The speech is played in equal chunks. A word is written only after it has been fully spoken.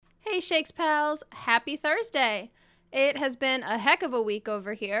Shakes Pals, happy Thursday. It has been a heck of a week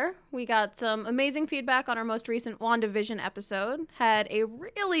over here. We got some amazing feedback on our most recent WandaVision episode, had a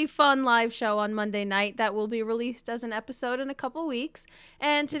really fun live show on Monday night that will be released as an episode in a couple weeks,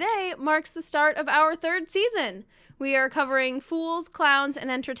 and today marks the start of our third season. We are covering Fools, Clowns,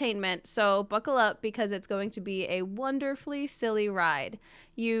 and Entertainment, so buckle up because it's going to be a wonderfully silly ride.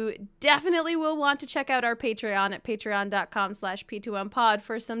 You definitely will want to check out our Patreon at patreon.com/P2Mpod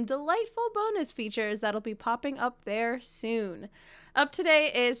for some delightful bonus features that'll be popping up there soon. Up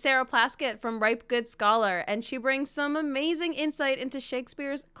today is Sarah Plaskett from Ripe Good Scholar, and she brings some amazing insight into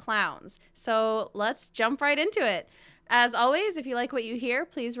Shakespeare's clowns. So let's jump right into it. As always, if you like what you hear,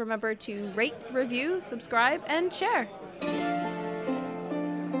 please remember to rate, review, subscribe, and share.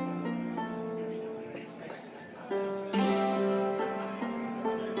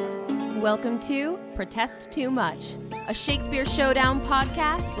 Welcome to Protest Too Much, a Shakespeare Showdown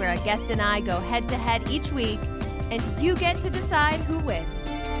podcast where a guest and I go head-to-head each week, and you get to decide who wins.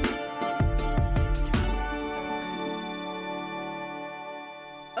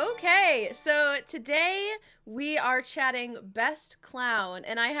 Okay, so today we are chatting Best Clown,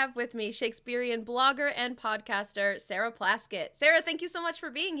 and I have with me Shakespearean blogger and podcaster Sarah Plaskett. Sarah, thank you so much for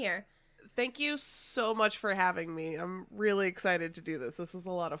being here. Thank you so much for having me. I'm really excited to do this. This was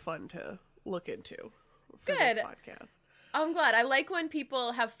a lot of fun to look into for this podcast. I'm glad. I like when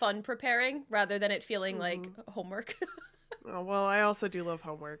people have fun preparing rather than it feeling like homework. Oh, well, I also do love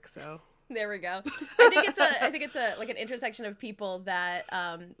homework, so... There we go. I think it's like an intersection of people that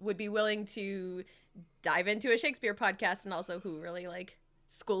would be willing to dive into a Shakespeare podcast and also who really like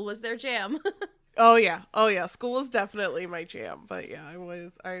school was their jam. Oh yeah. School was definitely my jam. But yeah,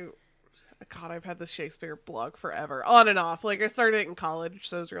 I've had this Shakespeare blog forever, on and off. Like I started it in college,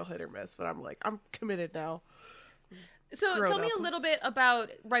 so it was real hit or miss. But I'm like, I'm committed now. So tell me a little bit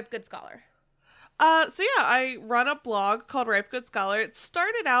about Ripe Good Scholar. So yeah, I run a blog called Ripe Good Scholar. It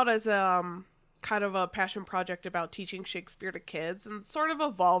started out as kind of a passion project about teaching Shakespeare to kids, and sort of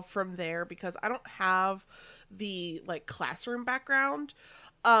evolved from there because I don't have the like classroom background.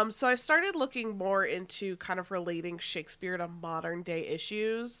 So I started looking more into kind of relating Shakespeare to modern day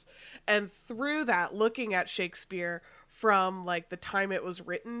issues, and through that, looking at Shakespeare from like the time it was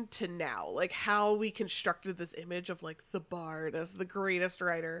written to now, like how we constructed this image of like the bard as the greatest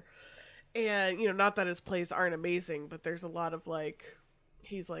writer. And, you know, not that his plays aren't amazing, but there's a lot of, like,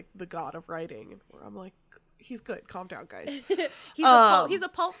 he's, like, the god of writing. And I'm like, he's good. Calm down, guys. He's a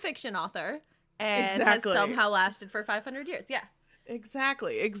pulp fiction author and has somehow lasted for 500 years. Yeah.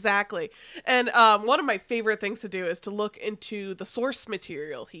 Exactly. And one of my favorite things to do is to look into the source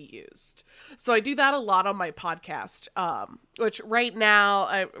material he used. So I do that a lot on my podcast, which right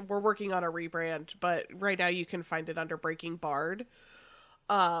now, we're working on a rebrand, but right now you can find it under Breaking Bard.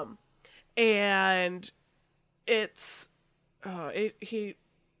 And it's he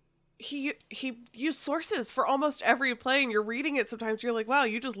used sources for almost every play, and you're reading it sometimes you're like, wow,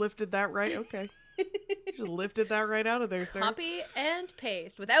 you just lifted that right. Okay. You just lifted that right out of there, sir. Copy and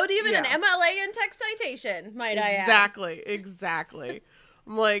paste without even an MLA in text citation, might I add. Exactly.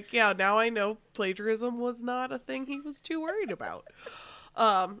 I'm like, yeah, now I know plagiarism was not a thing he was too worried about.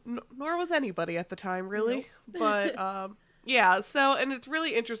 Nor was anybody at the time, really. Nope. But yeah, so, and it's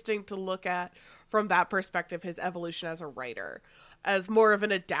really interesting to look at, from that perspective, his evolution as a writer, as more of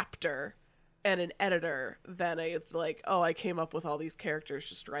an adapter and an editor than a, like, oh, I came up with all these characters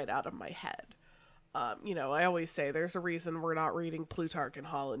just right out of my head. You know, I always say there's a reason we're not reading Plutarch and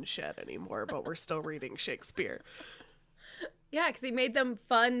Holinshed anymore, but we're still reading Shakespeare. Yeah, because he made them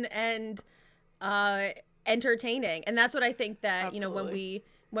fun and entertaining. And that's what I think that, Absolutely. you know,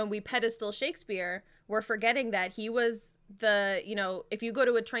 when we pedestal Shakespeare, we're forgetting that he was the, you know, if you go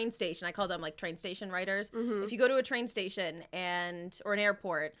to a train station, I call them like train station writers. Mm-hmm. If you go to a train station or an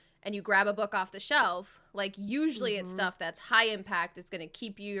airport and you grab a book off the shelf, like usually it's stuff that's high impact. It's going to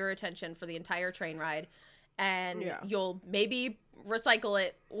keep your attention for the entire train ride. And you'll maybe recycle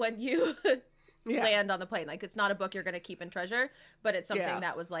it when you land on the plane. Like it's not a book you're going to keep and treasure, but it's something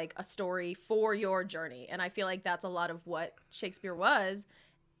that was like a story for your journey. And I feel like that's a lot of what Shakespeare was.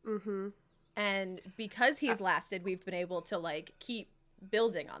 Mm-hmm. And because he's lasted, we've been able to like keep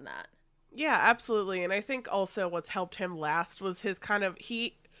building on that. Yeah, absolutely. And I think also what's helped him last was his kind of,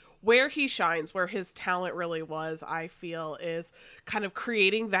 where he shines, where his talent really was, I feel, is kind of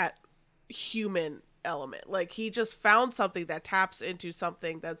creating that human element. Like he just found something that taps into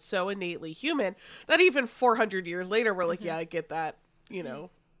something that's so innately human that even 400 years later, we're like, yeah, I get that, you know,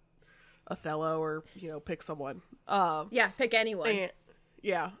 Othello, or, you know, pick someone. Pick anyone.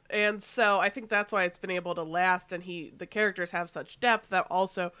 Yeah. And so I think that's why it's been able to last, and the characters have such depth that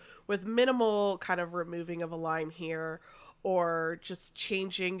also with minimal kind of removing of a line here or just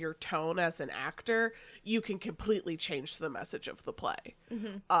changing your tone as an actor, you can completely change the message of the play.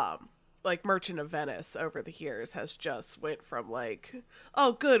 Like Merchant of Venice over the years has just went from like,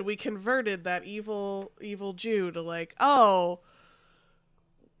 oh good, we converted that evil Jew to like, oh,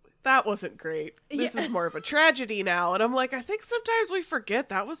 that wasn't great. This is more of a tragedy now. And I'm like, I think sometimes we forget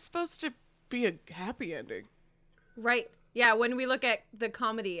that was supposed to be a happy ending. Right. Yeah, when we look at the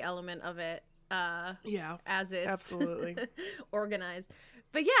comedy element of it, as it's absolutely organized.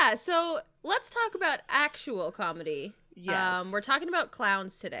 But yeah, so let's talk about actual comedy. Yes. We're talking about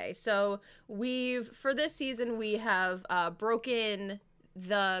clowns today. So for this season, we have broken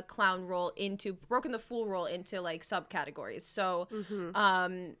the full role into like subcategories. So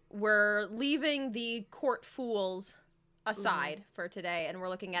we're leaving the court fools aside for today, and we're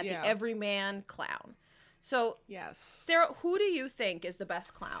looking at the everyman clown. So yes, Sarah, who do you think is the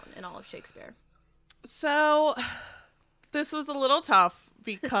best clown in all of Shakespeare? So this was a little tough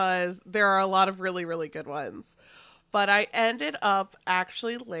because there are a lot of really, really good ones. But I ended up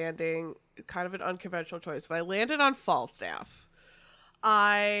actually landing kind of an unconventional choice, but I landed on Falstaff.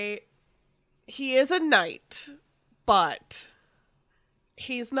 He is a knight, but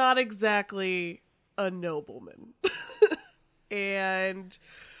he's not exactly a nobleman. And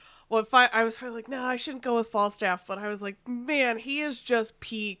well, I was like, no, I shouldn't go with Falstaff, but I was like, man, he is just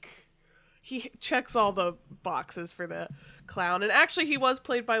peak. He checks all the boxes for the clown. And actually, he was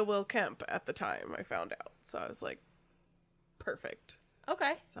played by Will Kemp at the time, I found out. So I was like, perfect.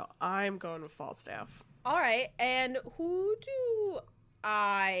 Okay. So I'm going with Falstaff. All right. And who do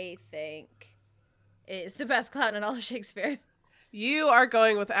I think is the best clown in all of Shakespeare? You are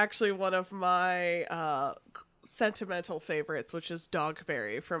going with actually one of my sentimental favorites, which is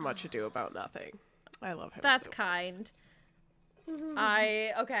Dogberry from Much Ado About Nothing. I love him. That's so kind.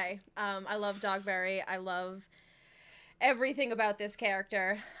 I love Dogberry. I love everything about this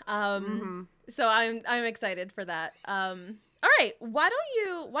character. So I'm excited for that. All right, why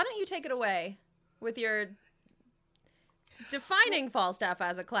don't you take it away with your defining Falstaff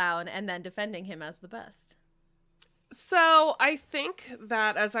as a clown and then defending him as the best? So I think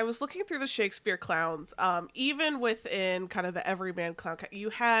that as I was looking through the Shakespeare clowns, even within kind of the everyman clown, you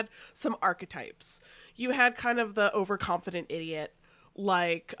had some archetypes. You had kind of the overconfident idiot,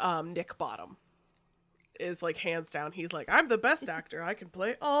 like Nick Bottom is like hands down. He's like, I'm the best actor. I can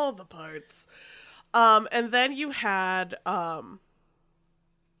play all the parts. And then you had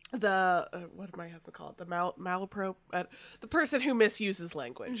what did my husband call it? The malaprop, the person who misuses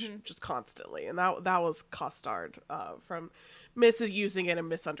language just constantly, and that was Costard from misusing it and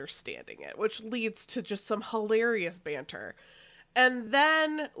misunderstanding it, which leads to just some hilarious banter. And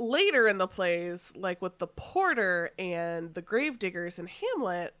then later in the plays, like with the Porter and the Gravediggers and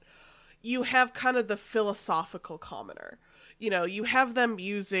Hamlet, you have kind of the philosophical commoner. You know, you have them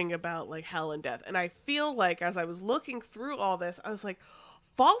musing about like hell and death. And I feel like as I was looking through all this, I was like,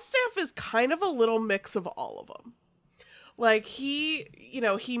 Falstaff is kind of a little mix of all of them. Like he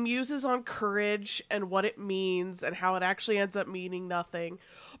muses on courage and what it means and how it actually ends up meaning nothing.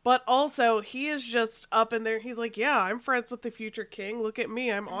 But also he is just up in there. He's like, yeah, I'm friends with the future king. Look at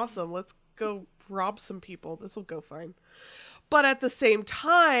me. I'm awesome. Let's go rob some people. This will go fine. But at the same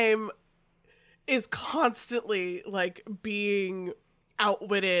time is constantly like being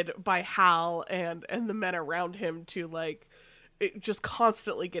outwitted by Hal and the men around him to like just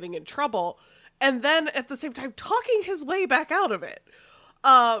constantly getting in trouble. And then at the same time talking his way back out of it.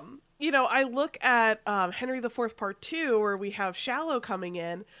 I look at Henry IV Part 2 where we have Shallow coming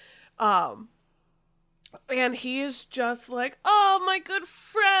in. And he is just like, oh, my good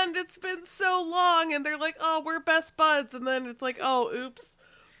friend, it's been so long. And they're like, oh, we're best buds. And then it's like, oh, oops.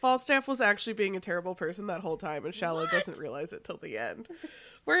 Falstaff was actually being a terrible person that whole time. And Shallow doesn't realize it till the end.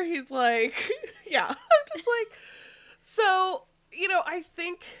 Where he's like, yeah, I'm just like, so, I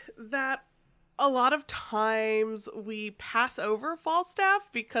think that a lot of times we pass over Falstaff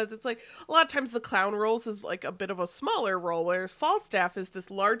because it's like a lot of times the clown roles is like a bit of a smaller role, whereas Falstaff is this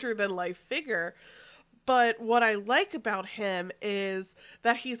larger than life figure. But what I like about him is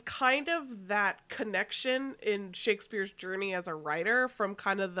that he's kind of that connection in Shakespeare's journey as a writer from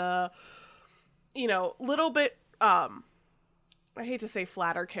kind of the, little bit, I hate to say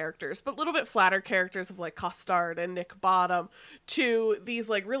flatter characters, but little bit flatter characters of like Costard and Nick Bottom to these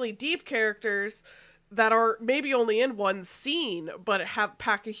like really deep characters that are maybe only in one scene, but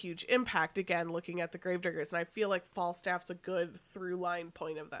pack a huge impact, again, looking at the Gravediggers. And I feel like Falstaff's a good through line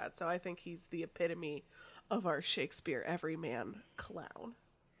point of that. So I think he's the epitome of our Shakespeare everyman clown.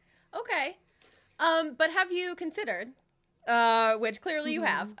 Okay. But have you considered, which clearly you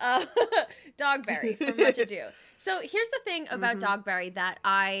have, Dogberry from Much Ado. So here's the thing about Dogberry that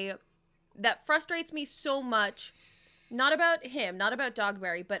frustrates me so much, not about him, not about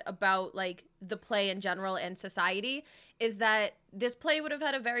Dogberry, but about like the play in general and society, is that this play would have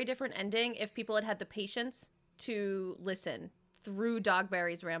had a very different ending if people had had the patience to listen through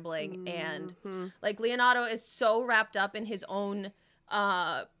Dogberry's rambling. And like Leonardo is so wrapped up in his own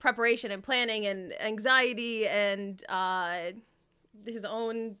preparation and planning and anxiety and his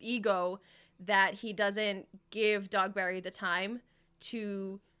own ego that he doesn't give Dogberry the time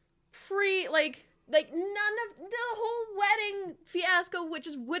to like none of the whole wedding fiasco, which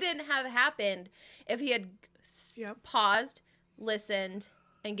just wouldn't have happened if he had paused, listened,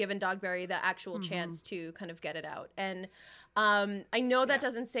 and given Dogberry the actual chance to kind of get it out. And I know that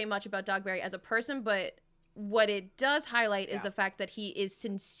doesn't say much about Dogberry as a person, but what it does highlight is the fact that he is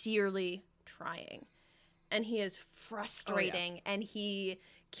sincerely trying, and he is frustrating, and he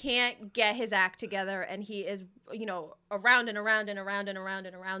can't get his act together, and he is, you know, around and around and around and around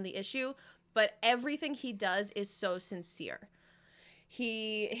and around the issue, but everything he does is so sincere.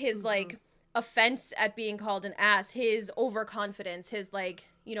 His like offense at being called an ass, his overconfidence, his like,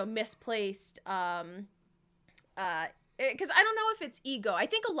 you know, misplaced because I don't know if it's ego. I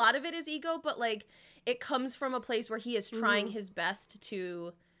think a lot of it is ego, but like it comes from a place where he is trying his best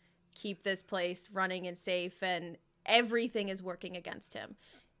to keep this place running and safe, and everything is working against him.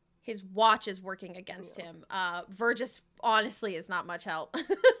 His watch is working against him. Vergis honestly is not much help.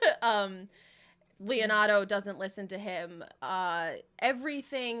 Leonardo doesn't listen to him.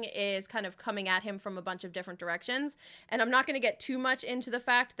 Everything is kind of coming at him from a bunch of different directions. And I'm not going to get too much into the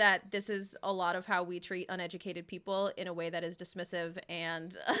fact that this is a lot of how we treat uneducated people in a way that is dismissive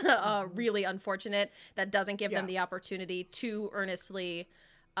and really unfortunate, that doesn't give them the opportunity to earnestly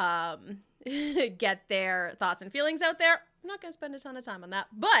get their thoughts and feelings out there. I'm not going to spend a ton of time on that,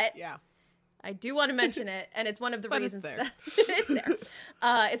 but I do want to mention it, and it's one of the reasons that it's there.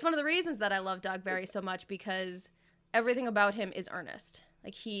 It's one of the reasons that I love Dogberry so much, because everything about him is earnest.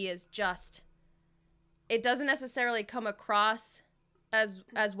 Like, he is just, it doesn't necessarily come across as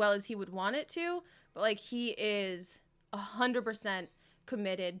well as he would want it to, but like he is 100%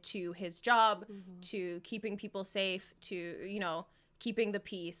 committed to his job, to keeping people safe, to, you know, keeping the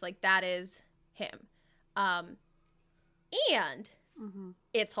peace. Like, that is him. And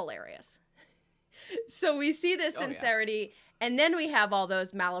it's hilarious. So we see this sincerity, and then we have all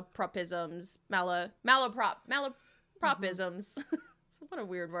those malapropisms, malapropisms. What a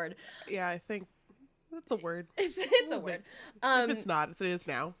weird word. Yeah, I think that's a word. It's a word. If it's not, it is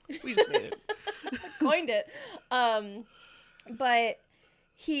now. We just made it. Coined it. But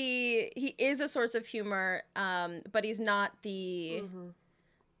he is a source of humor, but he's not the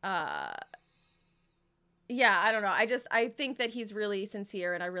yeah, I don't know. I think that he's really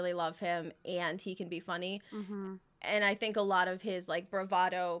sincere, and I really love him, and he can be funny. And I think a lot of his like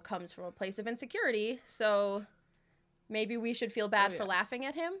bravado comes from a place of insecurity. So maybe we should feel bad for laughing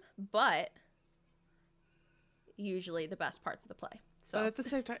at him, but usually the best parts of the play. So but at the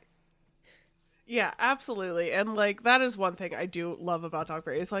same time, yeah, absolutely. And like, that is one thing I do love about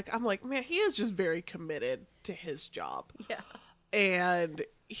Dogberry is like, I'm like, man, he is just very committed to his job. Yeah. And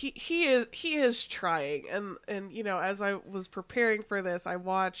he is trying, and you know, as I was preparing for this, I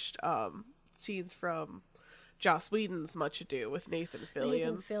watched scenes from Joss Whedon's Much Ado with Nathan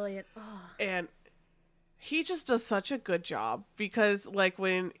Fillion. Oh. And he just does such a good job, because like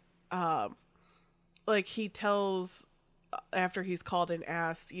when like he tells, after he's called an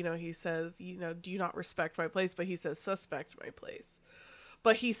ass, you know, he says, you know, do you not respect my place? But he says, suspect my place.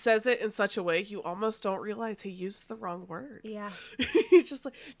 But he says it in such a way you almost don't realize he used the wrong word. Yeah. He's just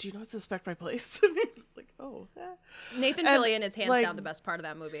like, do you not suspect my place? And you're just like, oh. Nathan Fillion is hands down the best part of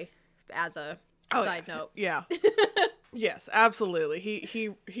that movie, as a side note. Yeah. Yes, absolutely.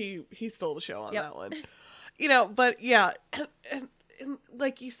 He stole the show on that one. You know, but yeah, and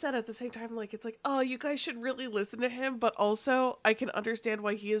like you said, at the same time, like, it's like, oh, you guys should really listen to him, but also I can understand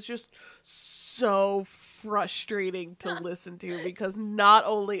why he is just so frustrating to listen to, because not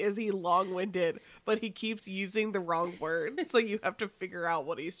only is he long-winded, but he keeps using the wrong words, so you have to figure out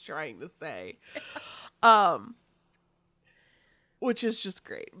what he's trying to say. Which is just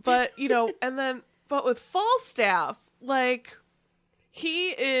great. But, you know, but with Falstaff, like, he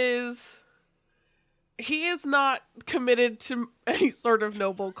is not committed to any sort of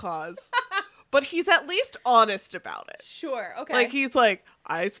noble cause, but he's at least honest about it. Sure. Okay. Like, he's like,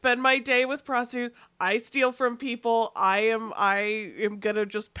 I spend my day with prostitutes. I steal from people. I am gonna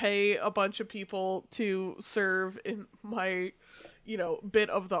just pay a bunch of people to serve in my, bit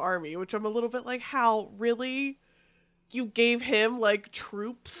of the army, which I'm a little bit like, how, really? You gave him, like,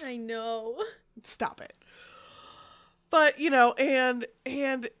 troops? I know. Stop it. But,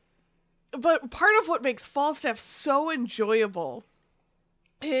 but part of what makes Falstaff so enjoyable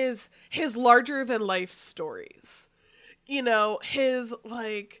is his larger than life stories. His,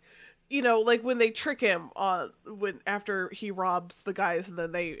 like, when they trick him after he robs the guys, and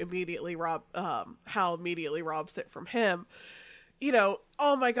then they immediately Hal immediately robs it from him.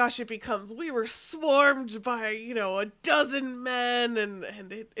 Oh my gosh, it becomes, we were swarmed by, a dozen men, and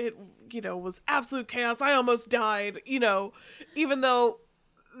it was absolute chaos. I almost died, even though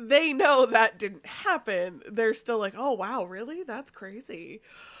they know that didn't happen, they're still like, oh wow, really? That's crazy.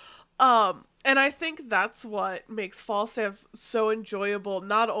 And I think that's what makes Falstaff so enjoyable,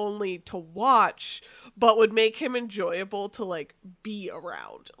 not only to watch, but would make him enjoyable to, like, be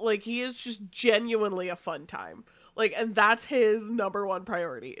around. Like, he is just genuinely a fun time. Like, and that's his number one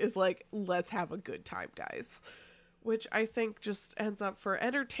priority, is like, let's have a good time, guys. Which I think just ends up for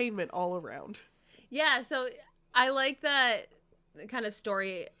entertainment all around. Yeah, so I like that kind of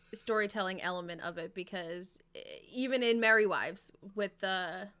storytelling element of it, because even in Merry Wives, with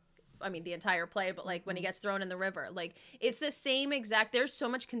the entire play, but like when he gets thrown in the river, like, it's the same exact, there's so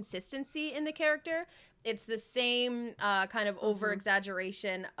much consistency in the character. It's the same kind of over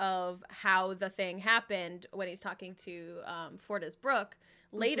exaggeration of how the thing happened when he's talking to Fortis Brooke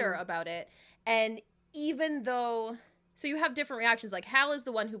later about it. And even though, so you have different reactions, like Hal is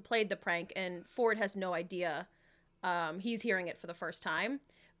the one who played the prank and Ford has no idea. He's hearing it for the first time,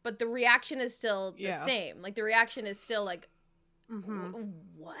 but the reaction is still the same. Like, the reaction is still like,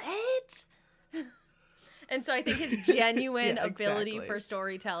 what? And so I think his genuine ability for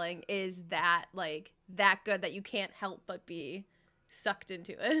storytelling is that, like, that good that you can't help but be sucked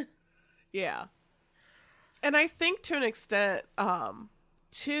into it. Yeah. And I think to an extent,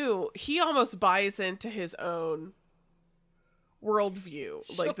 too, he almost buys into his own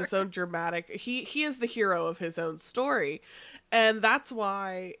worldview, like this own dramatic, he is the hero of his own story. And that's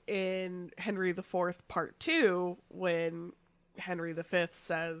why in Henry IV Part 2, when Henry V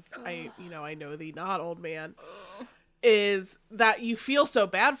says, I know thee not, old man, is that you feel so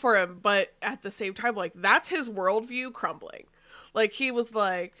bad for him, but at the same time, like, that's his worldview crumbling. Like, he was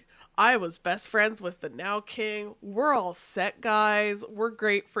like, I was best friends with the now king, we're all set, guys, we're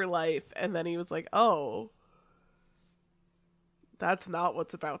great for life. And then he was like, oh, that's not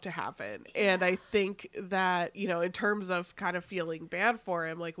what's about to happen. And I think that, in terms of kind of feeling bad for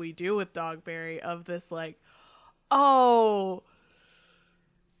him, like we do with Dogberry, of this, like, oh,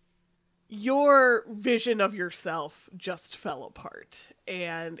 your vision of yourself just fell apart.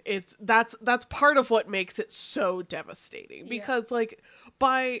 And that's part of what makes it so devastating, because like,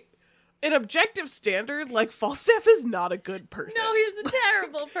 by an objective standard, like, Falstaff is not a good person. No, he's a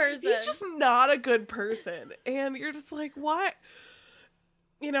terrible person. He's just not a good person. And you're just like, what?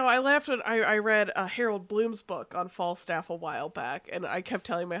 I laughed when I read Harold Bloom's book on Falstaff a while back, and I kept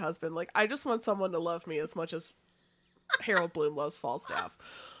telling my husband, like, I just want someone to love me as much as Harold Bloom loves Falstaff.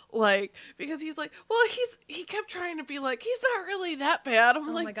 Like, because he's like, well, he kept trying to be like, he's not really that bad.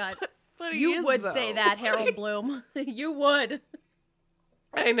 I'm like, my God. But you would say that, Harold Bloom. You would.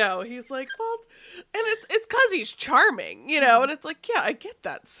 I know. He's like, well, and it's because he's charming, and it's like, yeah, I get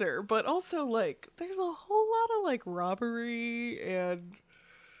that, sir. But also, like, there's a whole lot of, like, robbery and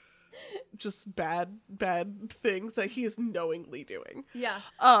just bad things that he is knowingly doing. Yeah.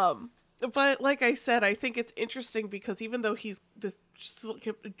 But like I said, I think it's interesting because even though he's this just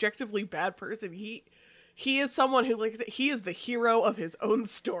objectively bad person, he is someone who, like, he is the hero of his own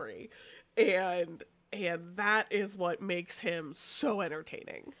story, and that is what makes him so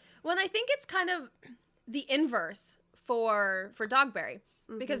entertaining. Well, and I think it's kind of the inverse for Dogberry,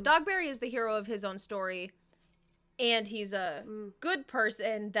 because Dogberry is the hero of his own story, and he's a good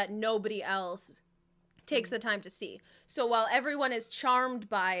person that nobody else takes the time to see. So while everyone is charmed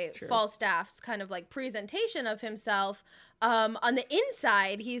by Falstaff's kind of like presentation of himself, on the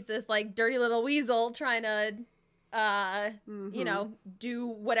inside, he's this like dirty little weasel trying to, do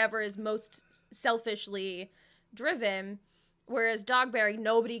whatever is most selfishly driven. Whereas Dogberry,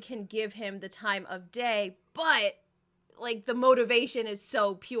 nobody can give him the time of day, but like the motivation is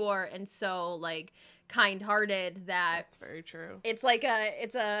so pure and so like kind-hearted that that's very true. It's like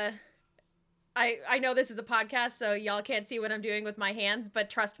I know this is a podcast, so y'all can't see what I'm doing with my hands, but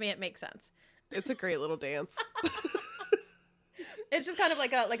trust me, it makes sense. It's a great little dance. It's just kind of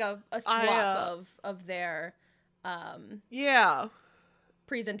like a swap of their yeah.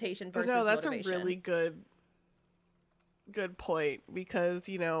 presentation versus no, that's motivation. a really good point, because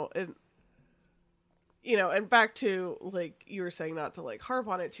and back to, like, you were saying, not to, like, harp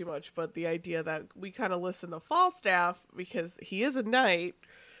on it too much, but the idea that we kind of listen to Falstaff because he is a knight,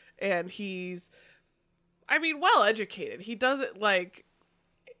 and he's, I mean, well educated. He doesn't, like,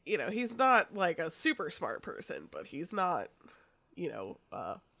 he's not, like, a super smart person, but he's not, an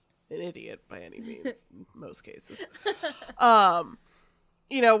idiot by any means, in most cases.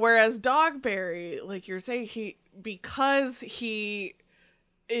 Whereas Dogberry, like you're saying, because he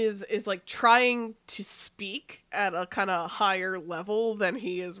is like trying to speak at a kind of higher level than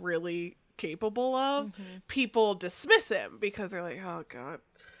he is really capable of, people dismiss him because they're like, oh god.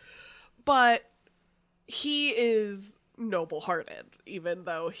 But he is noble-hearted, even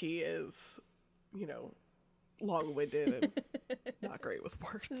though he is, long-winded and not great with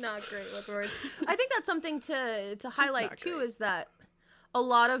words. Not great with words. I think that's something to highlight too, is that a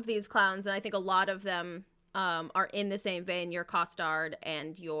lot of these clowns, and I think a lot of them are in the same vein. Your Costard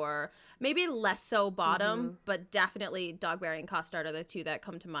and your, maybe less so Bottom, but definitely Dogberry and Costard are the two that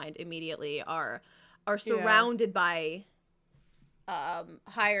come to mind immediately, are surrounded by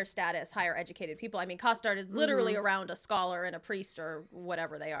higher status, higher educated people. I mean, Costard is literally around a scholar and a priest or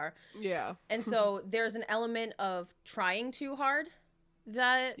whatever they are. Yeah. And so there's an element of trying too hard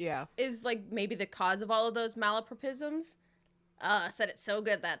that is like maybe the cause of all of those malapropisms. I said it so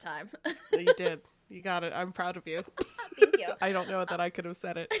good that time. You did. You got it. I'm proud of you. Thank you. I don't know that I could have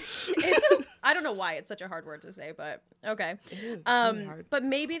said it. I don't know why it's such a hard word to say, but okay. It is really hard. But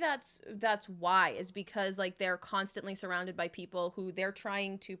maybe that's why, is because like they're constantly surrounded by people who they're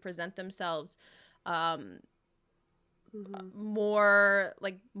trying to present themselves more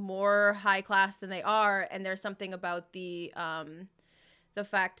high class than they are, and there's something about the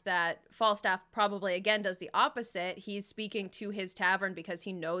fact that Falstaff probably again does the opposite. He's speaking to his tavern because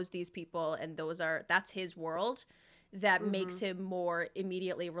he knows these people, and that's his world. That makes him more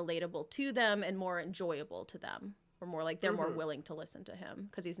immediately relatable to them and more enjoyable to them, or more like they're more willing to listen to him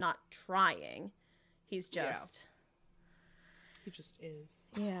because he's not trying. He's just he just is.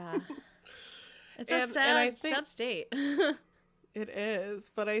 Yeah. It's a sad state. It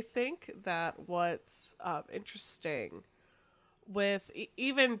is, but I think that what's interesting with,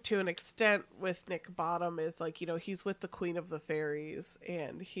 even to an extent with Nick Bottom, is like, he's with the Queen of the Fairies,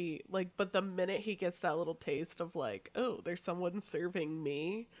 and he like, but the minute he gets that little taste of like, oh, there's someone serving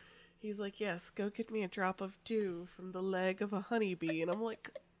me, he's like, yes, go get me a drop of dew from the leg of a honeybee. And I'm like,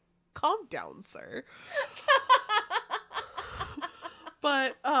 calm down, sir.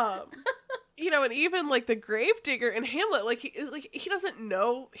 But and even like the Gravedigger and Hamlet, like he doesn't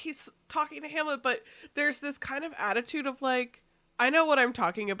know he's talking to Hamlet, but there's this kind of attitude of like, I know what I'm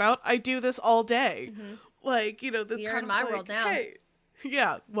talking about. I do this all day. Like, this You're kind in of my like, world now. Hey,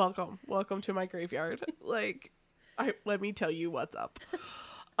 yeah, welcome to my graveyard. Like, let me tell you what's up.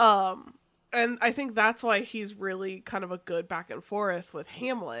 And I think that's why he's really kind of a good back and forth with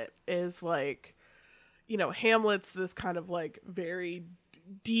Hamlet, is like, Hamlet's this kind of like very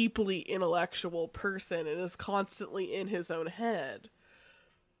deeply intellectual person and is constantly in his own head.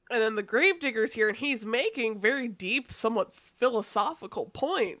 And then the Gravedigger's here, and he's making very deep, somewhat philosophical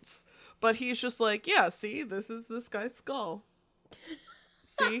points. But he's just like, yeah, see, this is this guy's skull.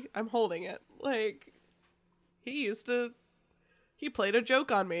 See, I'm holding it. Like, he played a joke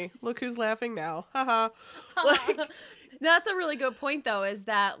on me. Look who's laughing now. Haha. Like, that's a really good point, though, is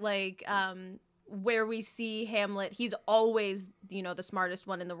that, like, where we see Hamlet, he's always, the smartest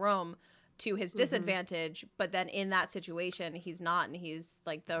one in the room, to his disadvantage, but then in that situation he's not, and he's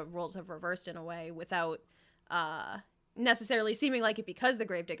like, the roles have reversed in a way without necessarily seeming like it, because the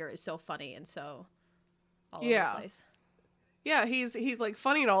Gravedigger is so funny and so all over the place. Yeah, he's like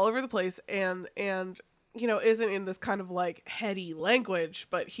funny and all over the place, and isn't in this kind of like heady language,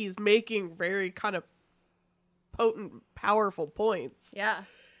 but he's making very kind of potent, powerful points. Yeah.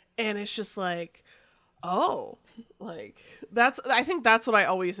 And it's just like, oh, like, I think that's what I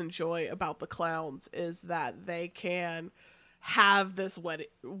always enjoy about the clowns, is that they can have this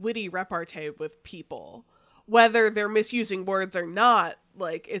witty repartee with people, whether they're misusing words or not.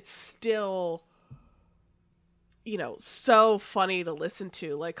 Like, it's still, so funny to listen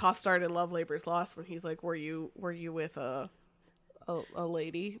to. Like Costard in Love Labor's Lost, when he's like, were you with a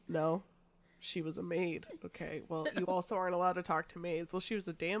lady? No. She was a maid. Okay, well, you also aren't allowed to talk to maids. Well, she was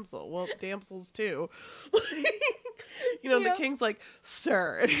a damsel. Well, damsels too. The king's like,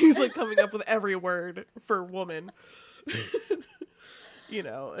 sir. And he's like coming up with every word for woman.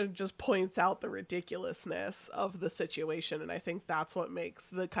 And just points out the ridiculousness of the situation. And I think that's what makes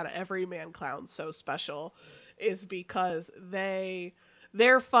the kind of everyman clown so special, is because they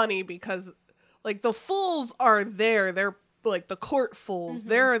they're funny because like the fools are there. They're like the court fools.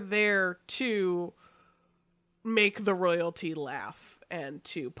 They're there to make the royalty laugh and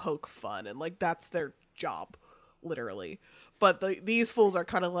to poke fun, and like that's their job, literally. But these fools are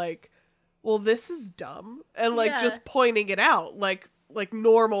kind of like, well, this is dumb, and like just pointing it out like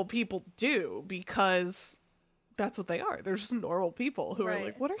normal people do, because that's what they are. They're just normal people who are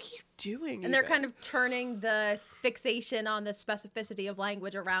like, what are you doing? And they're kind of turning the fixation on the specificity of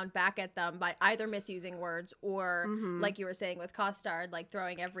language around back at them by either misusing words or, like you were saying with Costard, like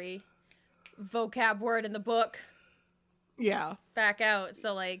throwing every vocab word in the book back out.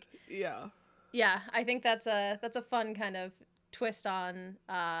 So like, I think that's a fun kind of twist on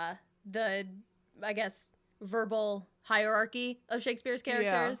the, I guess, verbal hierarchy of Shakespeare's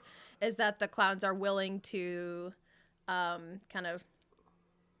characters, is that the clowns are willing to kind of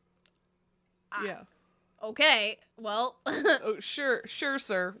okay, well oh, sure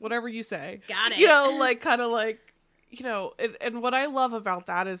sir, whatever you say, got it, you know, like kind of like, you know, and what I love about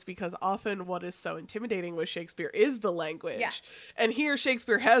that is because often what is so intimidating with Shakespeare is the language, and here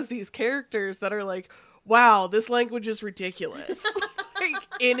Shakespeare has these characters that are like, wow, this language is ridiculous. Like,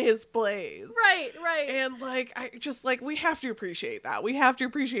 in his plays. Right. And, like, I just, like, we have to appreciate that. We have to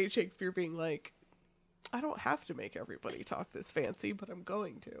appreciate Shakespeare being like, I don't have to make everybody talk this fancy, but I'm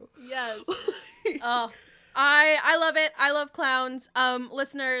going to. Yes. Oh, I love it. I love clowns.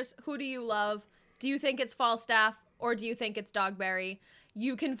 Listeners, who do you love? Do you think it's Falstaff, or do you think it's Dogberry?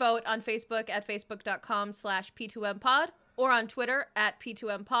 You can vote on Facebook at facebook.com/P2Mpod, or on Twitter at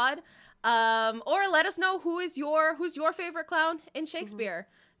P2Mpod. Or let us know who's your favorite clown in Shakespeare.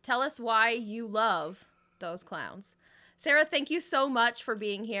 Tell us why you love those clowns. Sarah, thank you so much for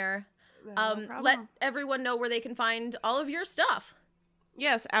being here. No let everyone know where they can find all of your stuff.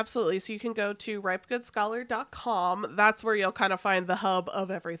 Yes, absolutely. So you can go to ripegoodscholar.com. That's where you'll kind of find the hub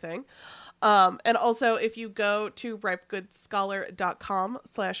of everything. And also, if you go to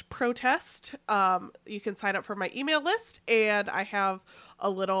ripegoodscholar.com/protest, you can sign up for my email list, and I have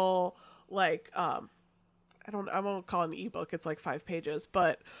a little, like, I won't call it an ebook. It's like 5 pages,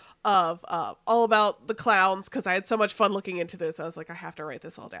 but of all about the clowns, because I had so much fun looking into this. I was like, I have to write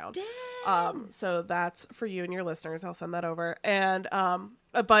this all down. So that's for you and your listeners. I'll send that over. And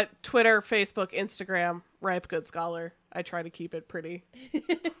but Twitter, Facebook, Instagram, Ripe Good Scholar. I try to keep it pretty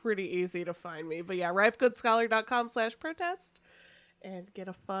easy to find me. But yeah, ripegoodscholar.com/protest, and get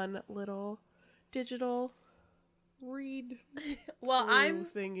a fun little digital read. Well, I'm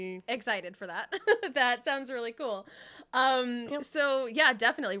thingy. excited for that. That sounds really cool. So yeah,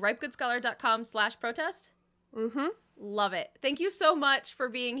 definitely ripegoodscholar.com/protest. Love it. Thank you so much for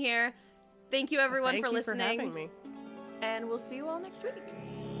being here. Thank you everyone for listening. Thank you for having me. And we'll see you all next week.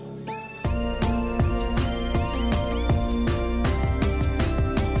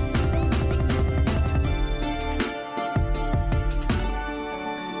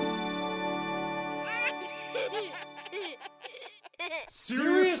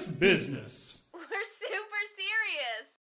 Serious business.